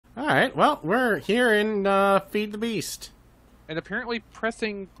Alright, well, we're here in Feed the Beast. And apparently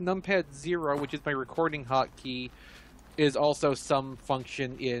pressing numpad 0, which is my recording hotkey, is also some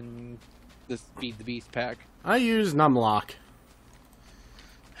function in this Feed the Beast pack. I use numlock.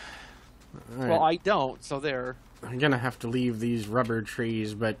 Right. Well, I don't, so there. I'm gonna have to leave these rubber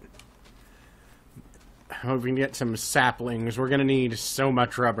trees, but I hope we can get some saplings. We're gonna need so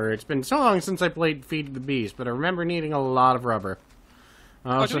much rubber. It's been so long since I played Feed the Beast, but I remember needing a lot of rubber.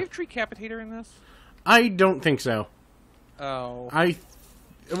 Do we have Tree Capitator in this? I don't think so. Oh.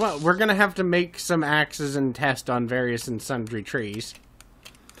 Well, we're gonna have to make some axes and test on various and sundry trees.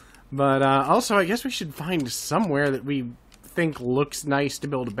 But also, I guess we should find somewhere that we think looks nice to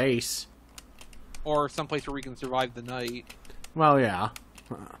build a base. Or someplace where we can survive the night. Well, yeah.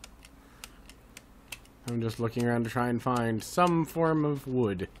 I'm just looking around to try and find some form of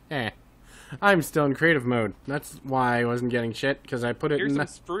wood. I'm still in creative mode. That's why I wasn't getting shit, because I put it Here's in some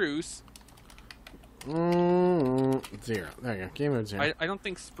spruce. 0. There you go. Game mode 0. I don't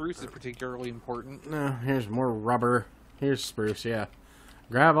think spruce is particularly important. No, here's more rubber. Here's spruce, yeah.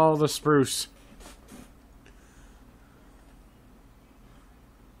 Grab all the spruce.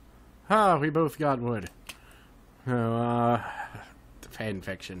 Ah, we both got wood. Oh, fan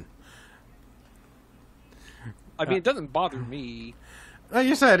fiction. I mean, it doesn't bother me. Like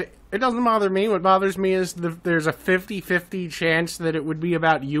you said, it doesn't bother me. What bothers me is there's a 50-50 chance that it would be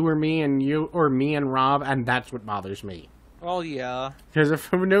about you or me and you or me and Rob, and that's what bothers me. Well, yeah. Because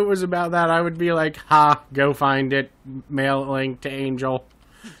if I knew it was about that, I would be like, ha, go find it, mail a link to Angel.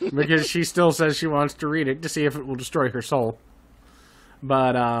 Because she still says she wants to read it to see if it will destroy her soul.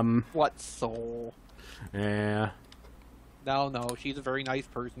 But, What soul? Yeah. No, she's a very nice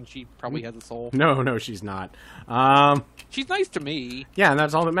person. She probably has a soul. No, she's not. She's nice to me. Yeah, and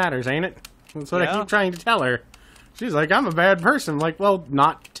that's all that matters, ain't it? That's what I keep trying to tell her. She's like, I'm a bad person. I'm like, well,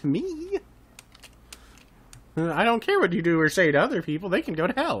 not to me. I don't care what you do or say to other people. They can go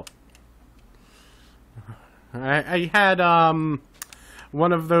to hell. I had,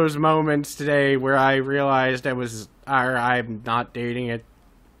 one of those moments today where I realized I'm not dating a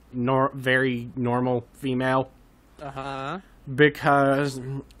very normal female. Uh-huh. Because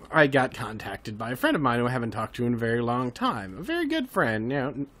I got contacted by a friend of mine who I haven't talked to in a very long time. A very good friend, you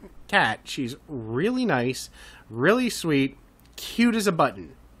know, Kat. She's really nice, really sweet, cute as a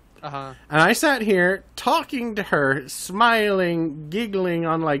button. Uh-huh. And I sat here talking to her, smiling, giggling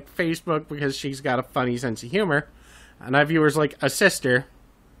on, like, Facebook because she's got a funny sense of humor. And I view her as, like, a sister.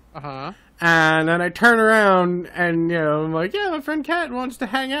 Uh-huh. And then I turn around and, you know, I'm like, yeah, my friend Kat wants to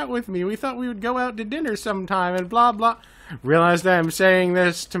hang out with me. We thought we would go out to dinner sometime and blah, blah. Realized I'm saying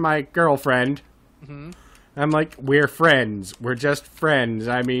this to my girlfriend. Mm-hmm. I'm like, we're friends. We're just friends.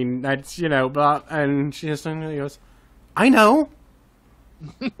 I mean, that's, you know, blah. And she just goes, I know.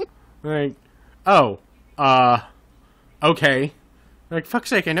 Like, oh, okay. Like,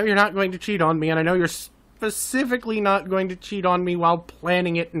 fuck's sake, I know you're not going to cheat on me, and I know you're specifically not going to cheat on me while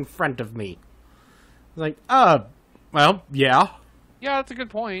planning it in front of me. Like, well, yeah. Yeah, that's a good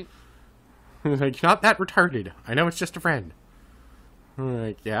point. Like, not that retarded. I know it's just a friend.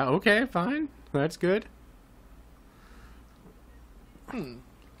 Like, yeah, okay, fine. That's good. She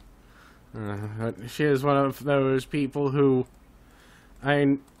is one of those people who,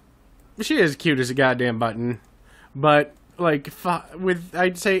 she is cute as a goddamn button, but like, with,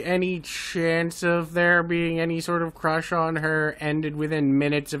 I'd say any chance of there being any sort of crush on her ended within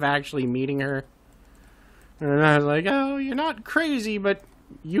minutes of actually meeting her. And I was like, oh, you're not crazy, but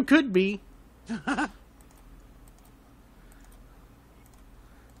you could be.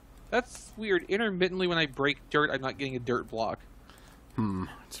 That's weird. Intermittently, when I break dirt, I'm not getting a dirt block.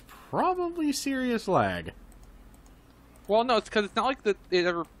 It's probably serious lag. Well, no, it's because it's not like that it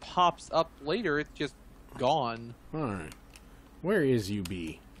ever pops up later. It's just gone. Alright. Where is UB?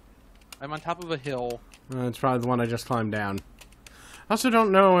 I'm on top of a hill. It's probably the one I just climbed down. I also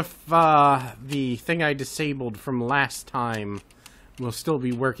don't know if the thing I disabled from last time will still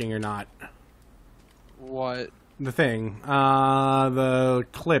be working or not. What? The thing. The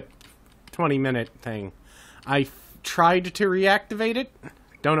clip 20-minute thing. I tried to reactivate it.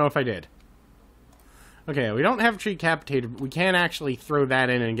 Don't know if I did. Okay, we don't have Tree Capitator, but we can actually throw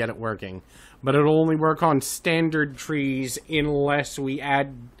that in and get it working. But it'll only work on standard trees unless we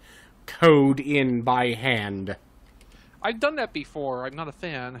add code in by hand. I've done that before. I'm not a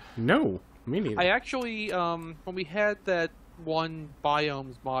fan. No, me neither. I actually, when we had that one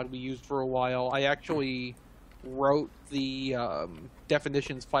biomes mod we used for a while, I actually wrote the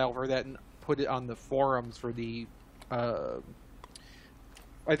definitions file for that and put it on the forums for the, I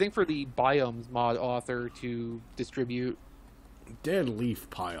think for the biomes mod author to distribute. Dead leaf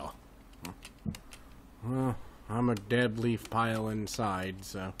pile. Well, I'm a dead leaf pile inside,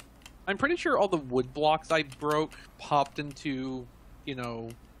 so... I'm pretty sure all the wood blocks I broke popped into, you know,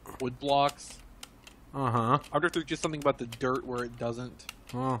 wood blocks. Uh-huh. I wonder if there's just something about the dirt where it doesn't.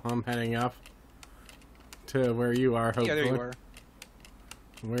 Well, I'm heading up to where you are, hopefully. Yeah, there you are.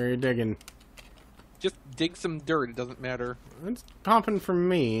 Where are you digging? Just dig some dirt, it doesn't matter. It's pumping from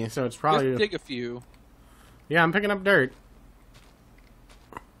me, so it's probably... Just dig a few. Yeah, I'm picking up dirt.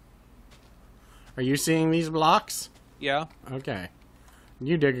 Are you seeing these blocks? Yeah. Okay.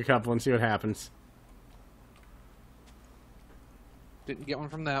 You dig a couple and see what happens. Didn't get one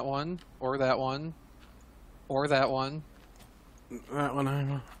from that one, or that one, or that one. That one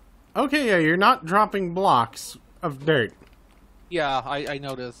I'm... Okay, yeah, you're not dropping blocks of dirt. Yeah, I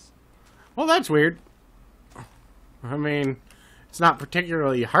noticed. Well, that's weird. I mean, it's not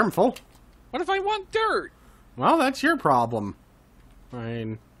particularly harmful. What if I want dirt? Well, that's your problem. I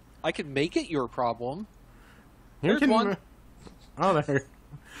mean... I could make it your problem. You There's one. Oh, there.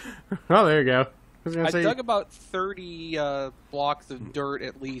 Oh, there you go. I dug about 30 blocks of dirt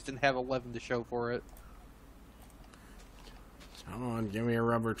at least and have 11 to show for it. Come on, give me a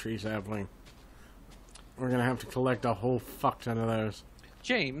rubber tree sapling. We're gonna have to collect a whole fuck ton of those.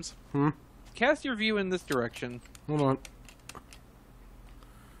 James. Hmm? Cast your view in this direction. Hold on.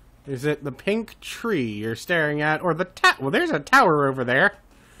 Is it the pink tree you're staring at, or the well, there's a tower over there.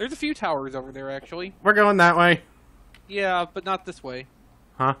 There's a few towers over there, actually. We're going that way. Yeah, but not this way.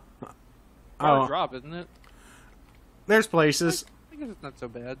 Huh? Probably drop, isn't it? There's places. I guess it's not so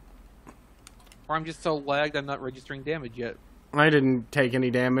bad. Or I'm just so lagged I'm not registering damage yet. I didn't take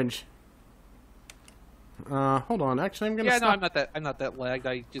any damage. Hold on. Actually, I'm gonna stop. No, I'm not that lagged.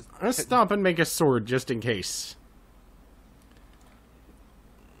 Let's stop and make a sword just in case.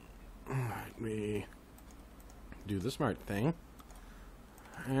 Let me do the smart thing.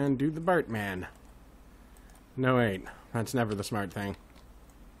 And do the Bartman. No, wait. That's never the smart thing.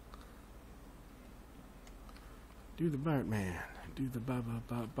 Do the Bartman. Do the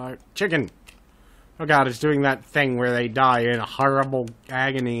Bart. Chicken! Oh god, it's doing that thing where they die in a horrible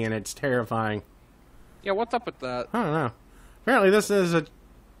agony and it's terrifying. Yeah, what's up with that? I don't know. Apparently this is a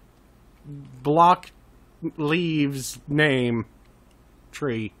block leaves name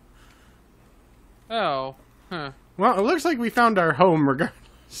tree. Oh, huh. Well, it looks like we found our home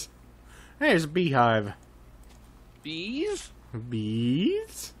regardless. Hey, there's a beehive. Bees?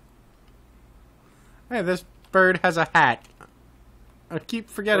 Bees? Hey, this bird has a hat. I keep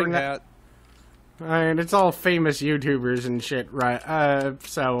forgetting Bird that. hat. And it's all famous YouTubers and shit, right?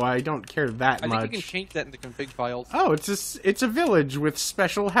 So I don't care that much. I think you can change that in the config files. Oh, it's a village with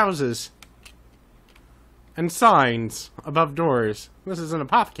special houses. And signs above doors. This is an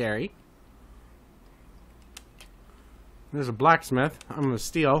apothecary. There's a blacksmith. I'm gonna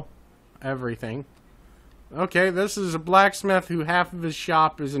steal everything. Okay, this is a blacksmith who half of his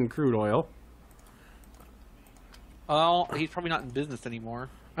shop is in crude oil. Oh, he's probably not in business anymore.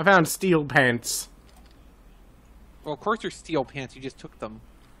 I found steel pants. Well, of course there's steel pants. You just took them.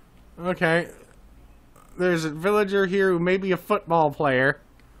 Okay. There's a villager here who may be a football player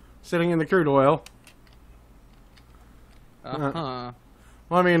sitting in the crude oil. Uh-huh.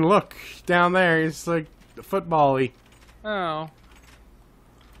 Well, I mean, look. Down there, he's like football-y. Oh.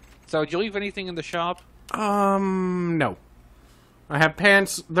 So, did you leave anything in the shop? No. I have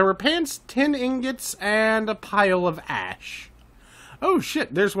pants. There were pants, 10 ingots, and a pile of ash. Oh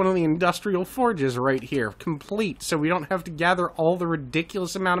shit, there's one of the industrial forges right here, complete, so we don't have to gather all the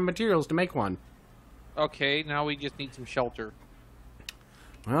ridiculous amount of materials to make one. Okay, now we just need some shelter.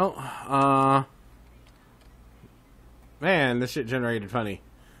 Well, man, this shit generated funny.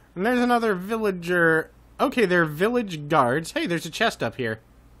 And there's another villager. Okay, they're village guards. Hey, there's a chest up here.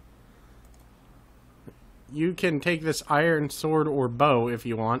 You can take this iron sword or bow if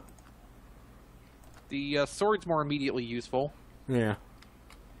you want. The sword's more immediately useful. Yeah.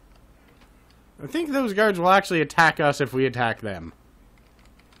 I think those guards will actually attack us if we attack them.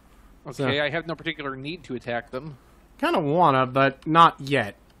 Okay, So, I have no particular need to attack them. kind of wanna, but not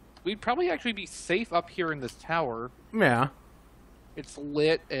yet. We'd probably actually be safe up here in this tower. Yeah. It's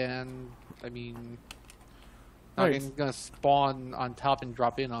lit and, I mean, Right. nothing's gonna spawn on top and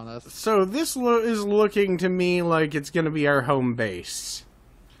drop in on us. So this is looking to me like it's gonna be our home base.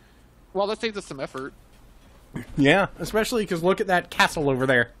 Well, that saves us some effort. Yeah, especially because look at that castle over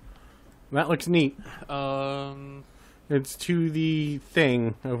there. That looks neat. It's to the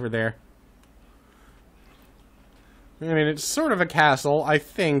thing over there. I mean, it's sort of a castle, I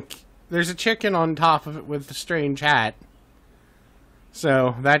think. There's a chicken on top of it with a strange hat.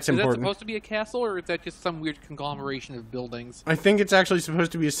 So that's Is that important. supposed to be a castle, or is that just some weird conglomeration of buildings? I think it's actually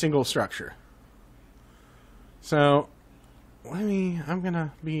supposed to be a single structure. So, I'm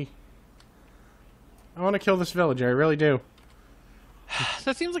gonna be... I want to kill this villager, I really do.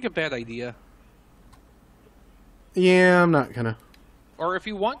 That seems like a bad idea. Yeah, I'm not gonna. Or if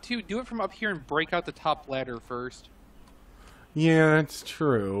you want to, do it from up here and break out the top ladder first. Yeah, that's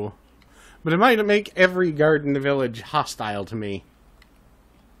true. But it might make every guard in the village hostile to me.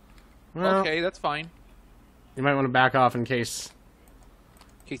 Well, Okay, that's fine. you might want to back off in case...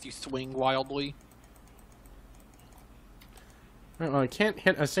 In case you swing wildly. Well, I can't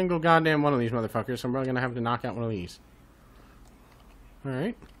hit a single goddamn one of these motherfuckers, so I'm probably gonna have to knock out one of these.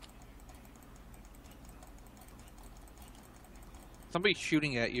 Alright. Somebody's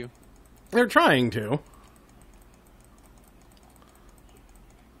shooting at you. They're trying to.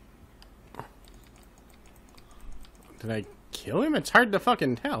 Did I kill him? It's hard to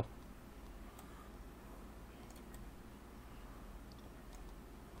fucking tell.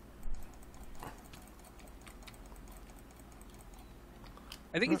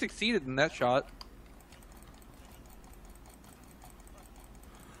 I think he succeeded in that shot.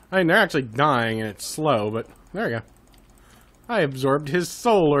 I mean, they're actually dying and it's slow, but there we go. I absorbed his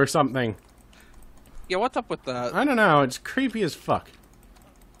soul or something. Yeah, what's up with that? I don't know, it's creepy as fuck.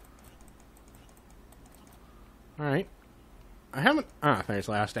 Alright. I haven't... Ah, there's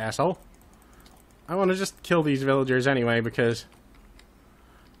last asshole. I want to just kill these villagers anyway, because...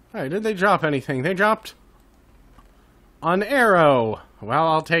 Alright, did they drop anything? They dropped... an arrow! Well,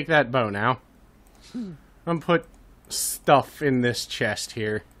 I'll take that bow now. I'm put stuff in this chest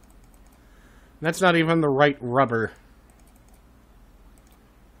here. That's not even the right rubber.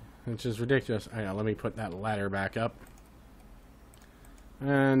 Which is ridiculous. Alright, let me put that ladder back up.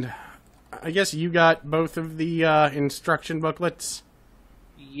 And... I guess you got both of the instruction booklets?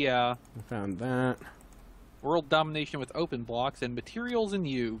 Yeah. I found that. World Domination with Open Blocks and Materials in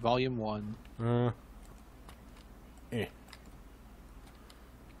You, Volume 1.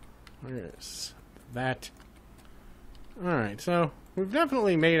 Where's that? Alright, so we've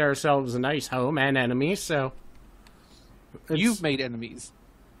definitely made ourselves a nice home and enemies, so... You've made enemies.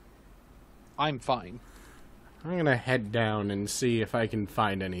 I'm fine. I'm gonna head down and see if I can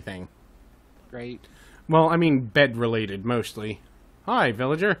find anything. Great. Well, I mean bed-related, mostly. Hi,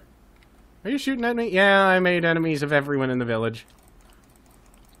 villager. Are you shooting at me? Yeah, I made enemies of everyone in the village.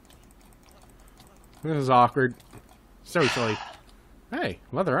 This is awkward. Socially. Hey,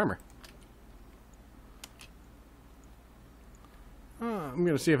 leather armor. I'm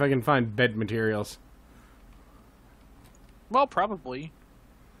gonna see if I can find bed materials. Well, probably.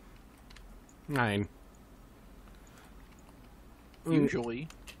 9. Usually.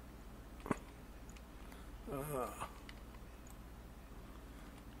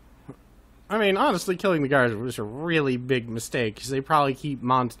 I mean, honestly, killing the guards was a really big mistake, because they probably keep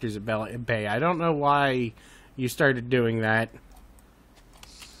monsters at bay. I don't know why you started doing that.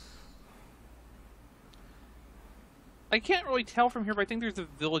 I can't really tell from here, but I think there's a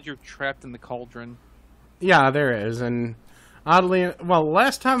villager trapped in the cauldron. Yeah, there is, and oddly... Well,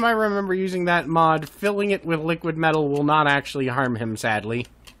 last time I remember using that mod, filling it with liquid metal will not actually harm him, sadly.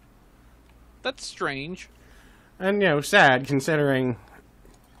 That's strange. And, you know, sad, considering...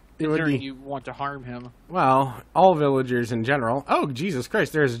 Considering you want to harm him. Well, all villagers in general. Oh, Jesus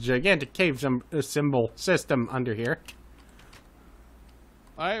Christ, there's a gigantic cave symbol system under here.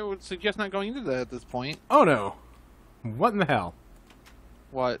 I would suggest not going into that at this point. Oh, no. What in the hell?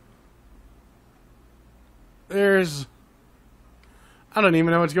 What? There's... I don't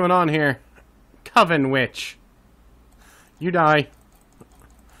even know what's going on here. Coven Witch. You die.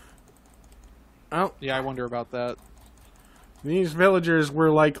 Oh. Yeah, I wonder about that. These villagers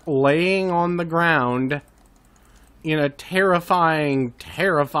were, like, laying on the ground in a terrifying,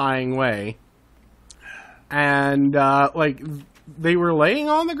 terrifying way. And, like, they were laying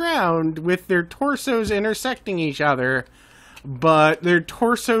on the ground with their torsos intersecting each other, but their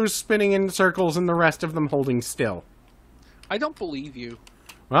torsos spinning in circles and the rest of them holding still. I don't believe you.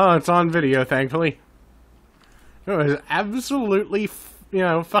 Well, it's on video, thankfully. It was absolutely,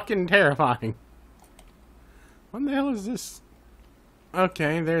 fucking terrifying. What the hell is this?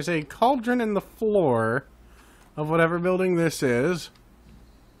 Okay, there's a cauldron in the floor of whatever building this is.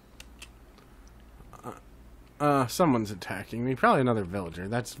 Someone's attacking me. Probably another villager.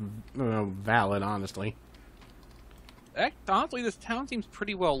 That's valid, honestly. Honestly, this town seems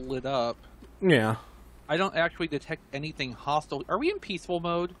pretty well lit up. Yeah. I don't actually detect anything hostile. Are we in peaceful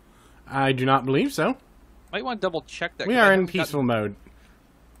mode? I do not believe so. Might want to double check that. We are in peaceful mode.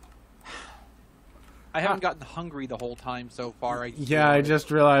 I haven't gotten hungry the whole time so far. Yeah, I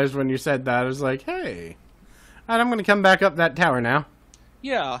just realized when you said that, I was like, hey. Alright, I'm going to come back up that tower now.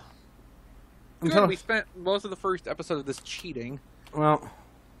 Yeah. Good, we spent most of the first episode of this cheating. Well,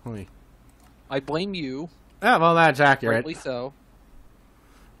 I blame you. Yeah, well, that's accurate. Rightly so.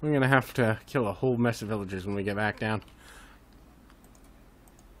 We're going to have to kill a whole mess of villagers when we get back down.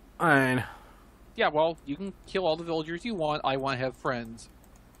 Fine. Yeah, well, you can kill all the villagers you want. I want to have friends.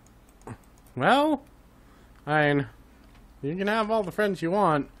 Well, fine. You can have all the friends you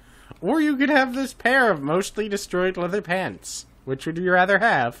want. Or you could have this pair of mostly destroyed leather pants. Which would you rather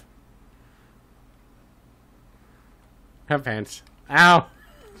have? Have pants. Ow!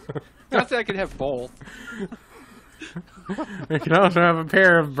 Not that I could have both. You could also have a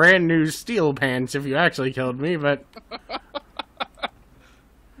pair of brand new steel pants if you actually killed me, but...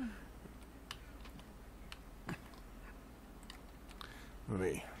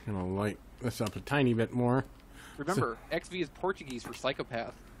 I'm gonna light this up a tiny bit more. Remember, Exvee is Portuguese for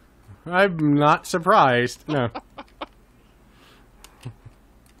psychopath. I'm not surprised. No.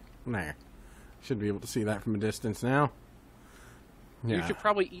 There. Should be able to see that from a distance now. Yeah. You should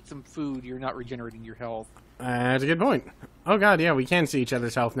probably eat some food. You're not regenerating your health. That's a good point. Oh god, yeah, we can see each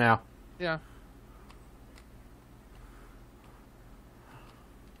other's health now. Yeah.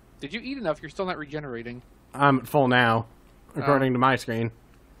 Did you eat enough? You're still not regenerating. I'm at full now, according to my screen.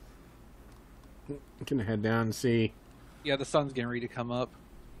 I'm gonna head down and see. Yeah, the sun's getting ready to come up.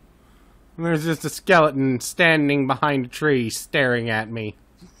 And there's just a skeleton standing behind a tree staring at me.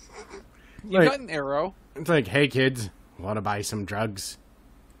 You got an arrow. It's like, hey kids, want to buy some drugs?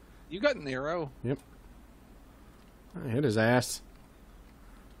 You got an arrow. Yep. I hit his ass.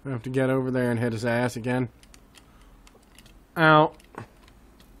 I have to get over there and hit his ass again. Ow.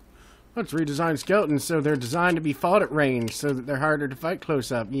 Let's redesign skeletons so they're designed to be fought at range, so that they're harder to fight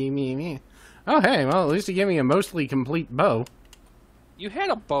close up. Oh, hey, well, at least he gave me a mostly complete bow. You had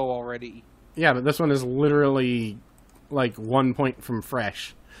a bow already. Yeah, but this one is literally, like, 1 point from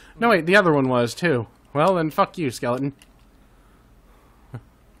fresh. No, wait, the other one was, too. Well, then fuck you, skeleton.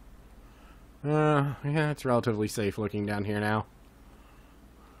 Yeah, it's relatively safe looking down here now.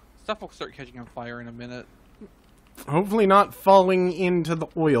 Stuff will start catching on fire in a minute. Hopefully not falling into the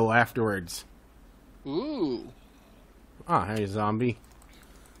oil afterwards. Ooh. Ah, hey, zombie.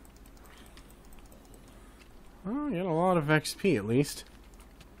 Oh, you got a lot of XP, at least.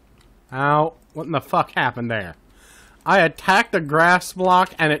 Ow. What in the fuck happened there? I attacked a grass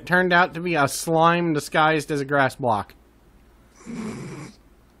block, and it turned out to be a slime disguised as a grass block.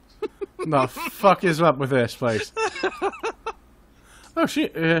 The fuck is up with this place? Oh,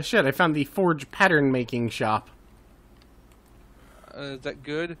 shit, I found the Forge pattern making shop. Is that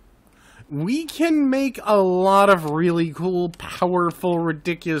good? We can make a lot of really cool, powerful,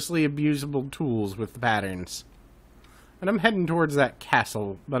 ridiculously abusable tools with the patterns. And I'm heading towards that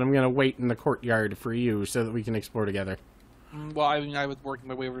castle, but I'm going to wait in the courtyard for you so that we can explore together. Well, I mean, I was working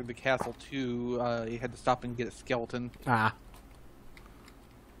my way over to the castle, too. You had to stop and get a skeleton. Ah.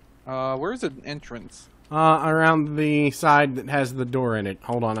 Where's an entrance? Around the side that has the door in it.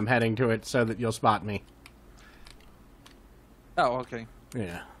 Hold on, I'm heading to it so that you'll spot me. Oh, okay.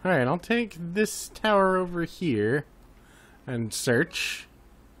 Yeah. Alright, I'll take this tower over here and search.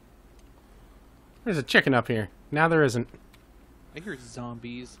 There's a chicken up here. Now there isn't. I hear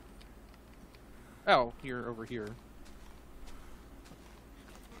zombies. Oh, you're over here.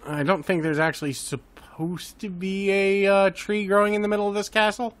 I don't think there's actually supposed to be a tree growing in the middle of this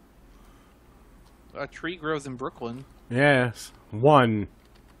castle. A tree grows in Brooklyn. Yes. One.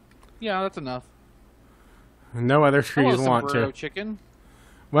 Yeah, that's enough. No other trees Hello, want sombrero to. chicken.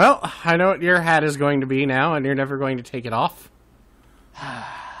 Well, I know what your hat is going to be now, and you're never going to take it off.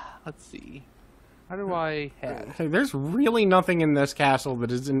 Let's see. How do I hat? Hey, there's really nothing in this castle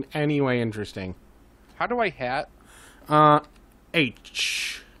that is in any way interesting. How do I hat?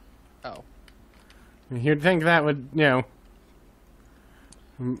 H. Oh. You'd think that would, you know...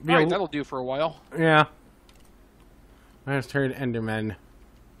 Alright, that'll do for a while. Yeah. I just heard Endermen.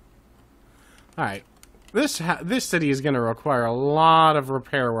 Alright. This city is going to require a lot of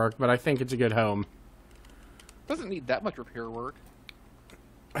repair work, but I think it's a good home. Doesn't need that much repair work.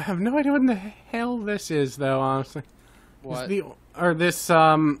 I have no idea what in the hell this is, though, honestly. What? This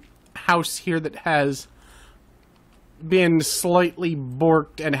house here that has been slightly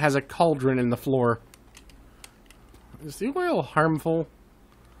borked and has a cauldron in the floor. Is the oil harmful?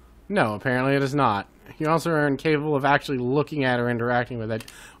 No, apparently it is not. You also are incapable of actually looking at or interacting with it.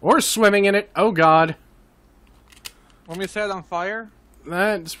 Or swimming in it. Oh, God. Want me to set it on fire?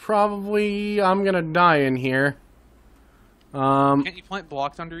 That's probably... I'm gonna die in here. Can't you plant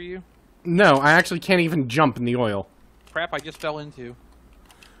blocks under you? No, I actually can't even jump in the oil. Crap, I just fell into.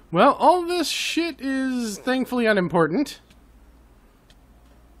 Well, all this shit is thankfully unimportant.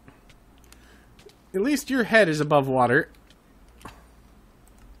 At least your head is above water.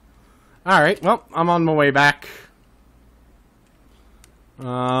 Alright, well, I'm on my way back.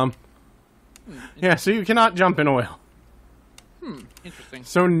 Yeah, so you cannot jump in oil. Interesting.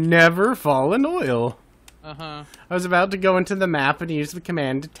 So never fall in oil. Uh-huh. I was about to go into the map and use the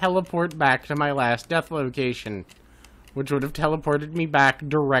command to teleport back to my last death location, which would have teleported me back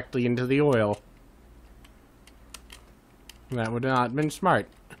directly into the oil. That would have not been smart.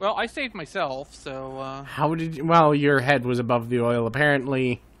 Well, I saved myself, so, How did you... Well, your head was above the oil.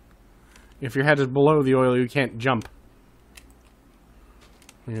 Apparently, if your head is below the oil, you can't jump.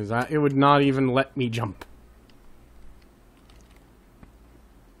 Because it would not even let me jump.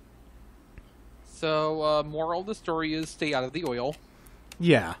 So, moral of the story is stay out of the oil.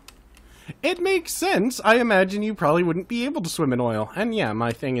 Yeah. It makes sense. I imagine you probably wouldn't be able to swim in oil. And yeah,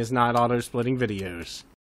 my thing is not auto-splitting videos.